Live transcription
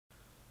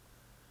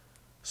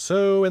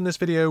So in this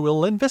video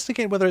we'll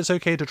investigate whether it's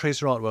okay to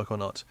trace your artwork or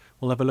not.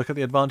 We'll have a look at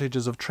the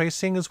advantages of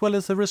tracing as well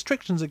as the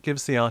restrictions it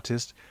gives the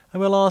artist, and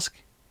we'll ask,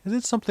 is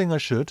it something I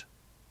should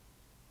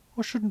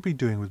or shouldn't be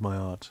doing with my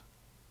art?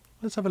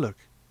 Let's have a look.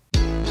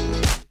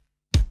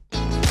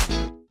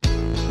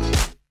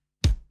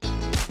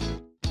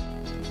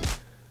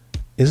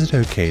 Is it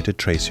okay to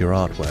trace your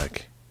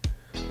artwork?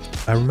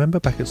 I remember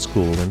back at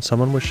school when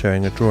someone was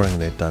showing a drawing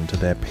they'd done to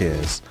their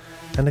peers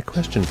and a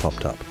question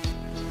popped up.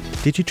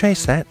 "Did you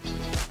trace that?"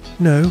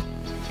 "No,"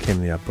 came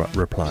the abrupt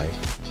reply.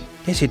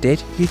 "Yes you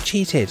did, you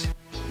cheated."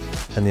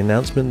 And the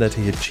announcement that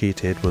he had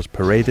cheated was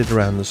paraded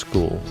around the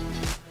school.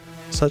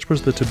 Such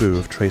was the taboo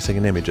of tracing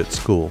an image at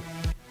school.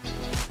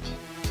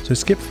 So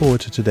skip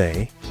forward to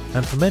today,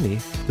 and for many,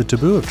 the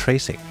taboo of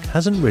tracing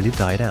hasn't really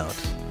died out.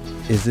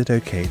 Is it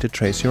okay to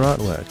trace your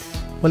artwork?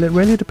 Well, it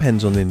really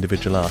depends on the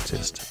individual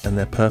artist and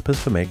their purpose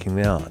for making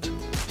the art.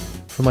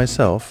 For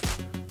myself,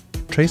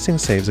 tracing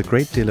saves a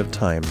great deal of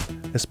time,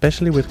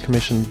 especially with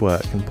commissioned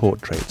work and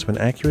portraits when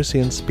accuracy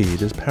and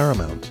speed is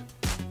paramount.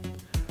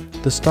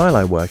 The style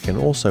I work in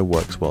also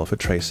works well for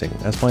tracing,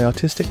 as my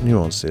artistic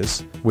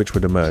nuances, which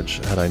would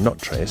emerge had I not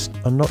traced,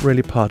 are not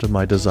really part of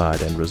my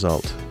desired end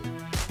result.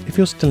 If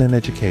you're still in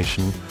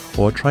education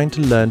or trying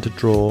to learn to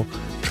draw,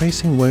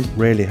 tracing won't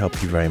really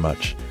help you very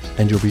much,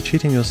 and you'll be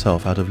cheating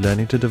yourself out of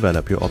learning to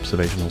develop your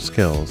observational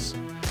skills,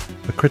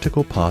 a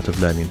critical part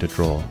of learning to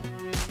draw.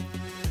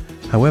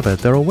 However,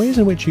 there are ways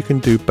in which you can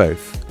do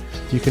both.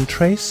 You can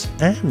trace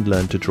and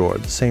learn to draw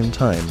at the same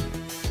time.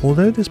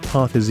 Although this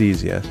path is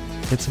easier,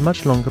 it's a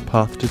much longer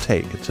path to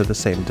take to the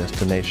same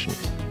destination.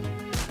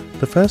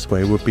 The first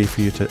way would be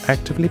for you to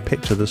actively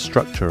picture the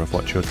structure of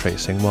what you're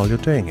tracing while you're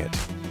doing it.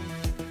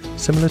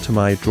 Similar to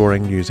my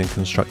drawing using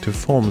constructive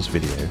forms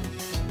video.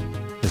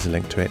 There's a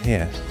link to it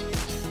here.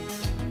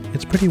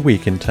 It's pretty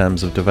weak in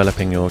terms of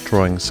developing your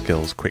drawing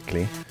skills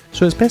quickly,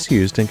 so it's best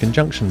used in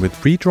conjunction with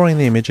redrawing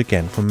the image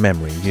again from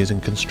memory using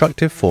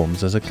constructive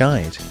forms as a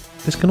guide.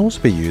 This can also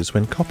be used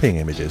when copying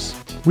images.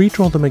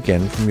 Redraw them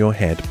again from your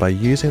head by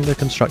using the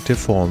constructive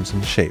forms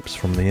and shapes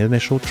from the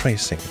initial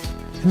tracing.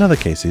 In other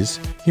cases,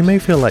 you may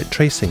feel like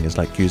tracing is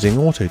like using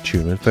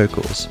auto-tune with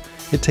vocals.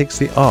 It takes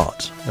the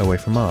art away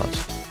from art,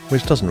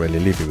 which doesn't really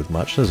leave you with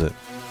much, does it?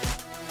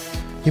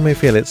 You may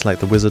feel it's like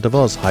the Wizard of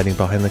Oz hiding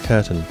behind the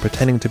curtain,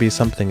 pretending to be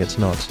something it's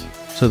not.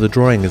 So the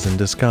drawing is in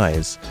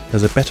disguise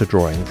as a better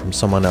drawing from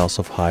someone else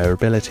of higher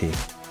ability.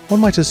 One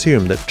might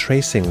assume that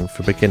tracing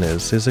for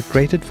beginners is a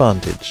great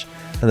advantage,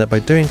 and that by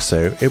doing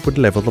so it would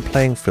level the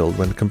playing field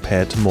when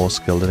compared to more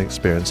skilled and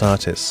experienced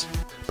artists.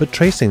 But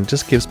tracing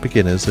just gives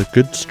beginners a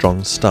good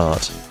strong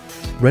start.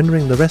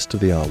 Rendering the rest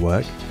of the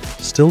artwork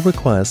still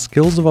requires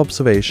skills of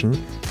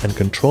observation and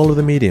control of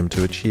the medium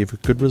to achieve a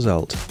good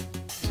result.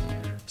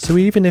 So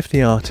even if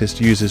the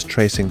artist uses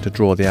tracing to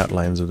draw the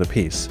outlines of the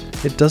piece,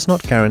 it does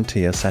not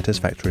guarantee a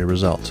satisfactory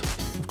result.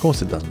 Of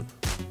course it doesn't.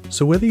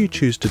 So whether you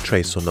choose to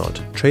trace or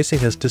not, tracing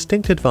has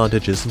distinct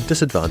advantages and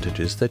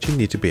disadvantages that you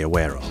need to be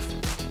aware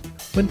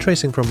of. When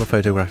tracing from a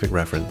photographic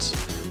reference,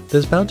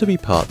 there's bound to be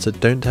parts that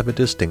don't have a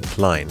distinct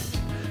line.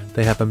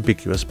 They have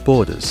ambiguous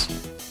borders.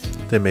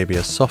 There may be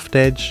a soft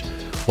edge,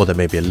 or there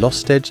may be a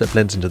lost edge that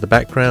blends into the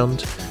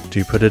background. Do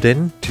you put it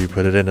in? Do you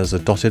put it in as a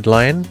dotted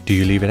line? Do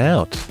you leave it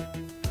out?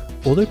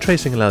 Although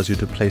tracing allows you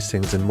to place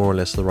things in more or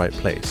less the right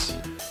place,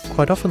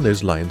 quite often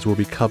those lines will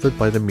be covered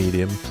by the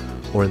medium,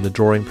 or in the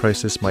drawing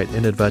process might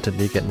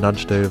inadvertently get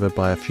nudged over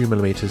by a few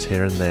millimeters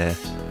here and there.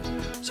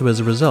 So as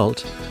a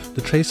result,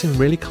 the tracing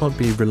really can't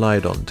be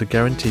relied on to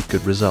guarantee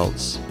good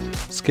results.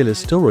 Skill is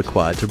still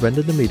required to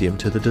render the medium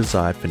to the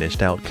desired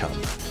finished outcome.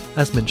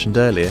 As mentioned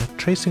earlier,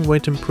 tracing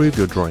won't improve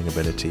your drawing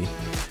ability.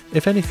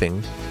 If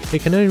anything,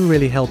 it can only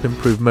really help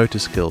improve motor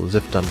skills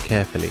if done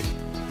carefully.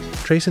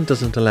 Tracing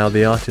doesn't allow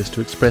the artist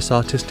to express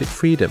artistic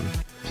freedom.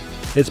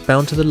 It's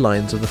bound to the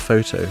lines of the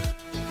photo.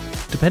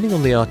 Depending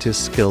on the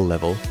artist's skill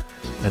level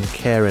and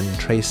care in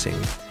tracing,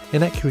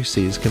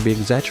 inaccuracies can be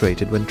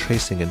exaggerated when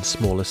tracing in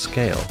smaller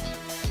scale.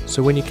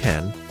 So when you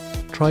can,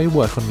 try your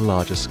work on a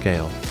larger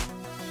scale.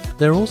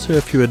 There are also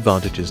a few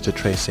advantages to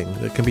tracing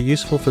that can be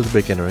useful for the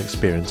beginner and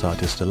experienced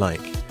artist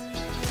alike.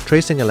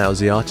 Tracing allows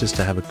the artist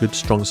to have a good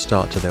strong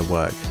start to their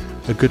work,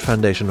 a good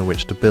foundation on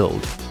which to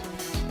build.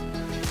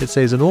 It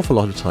saves an awful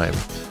lot of time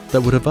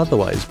that would have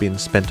otherwise been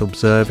spent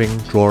observing,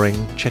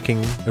 drawing,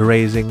 checking,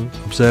 erasing,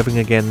 observing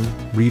again,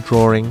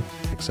 redrawing,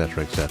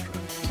 etc. etc.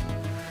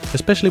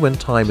 Especially when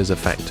time is a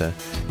factor,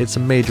 it's a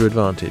major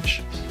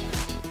advantage.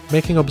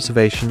 Making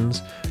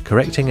observations,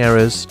 correcting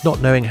errors, not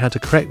knowing how to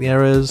correct the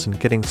errors and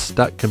getting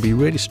stuck can be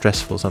really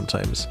stressful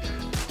sometimes.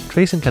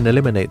 Tracing can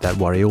eliminate that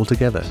worry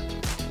altogether.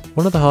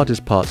 One of the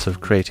hardest parts of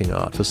creating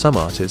art for some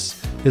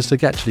artists is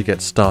to actually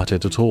get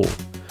started at all.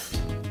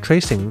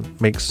 Tracing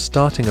makes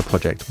starting a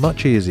project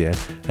much easier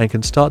and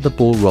can start the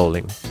ball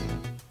rolling.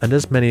 And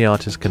as many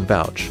artists can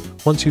vouch,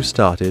 once you've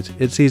started,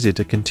 it's easier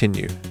to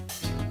continue.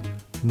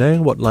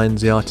 Knowing what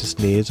lines the artist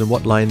needs and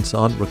what lines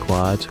aren't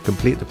required to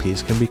complete the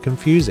piece can be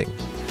confusing.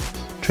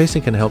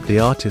 Tracing can help the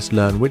artist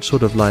learn which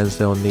sort of lines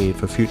they'll need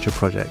for future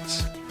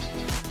projects.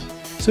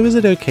 So is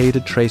it okay to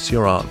trace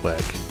your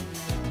artwork?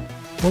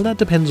 Well, that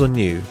depends on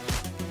you.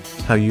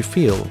 How you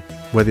feel,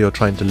 whether you're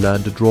trying to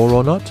learn to draw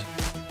or not.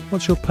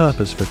 What's your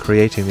purpose for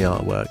creating the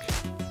artwork?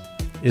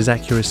 Is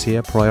accuracy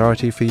a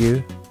priority for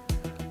you?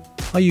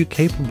 Are you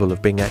capable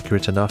of being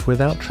accurate enough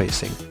without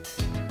tracing?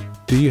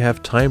 Do you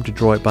have time to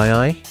draw it by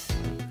eye?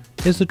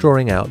 Is the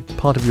drawing out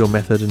part of your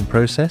method and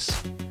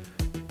process?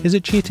 Is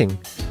it cheating?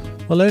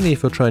 Well, only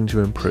if you're trying to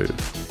improve.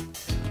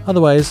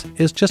 Otherwise,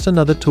 it's just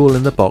another tool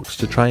in the box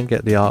to try and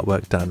get the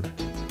artwork done.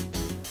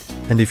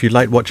 And if you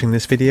liked watching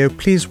this video,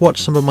 please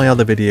watch some of my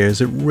other videos.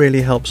 It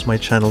really helps my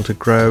channel to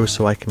grow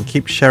so I can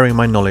keep sharing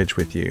my knowledge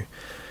with you.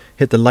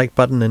 Hit the like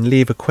button and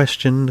leave a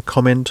question,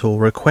 comment or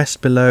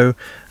request below,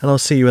 and I'll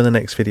see you in the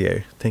next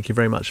video. Thank you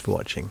very much for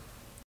watching.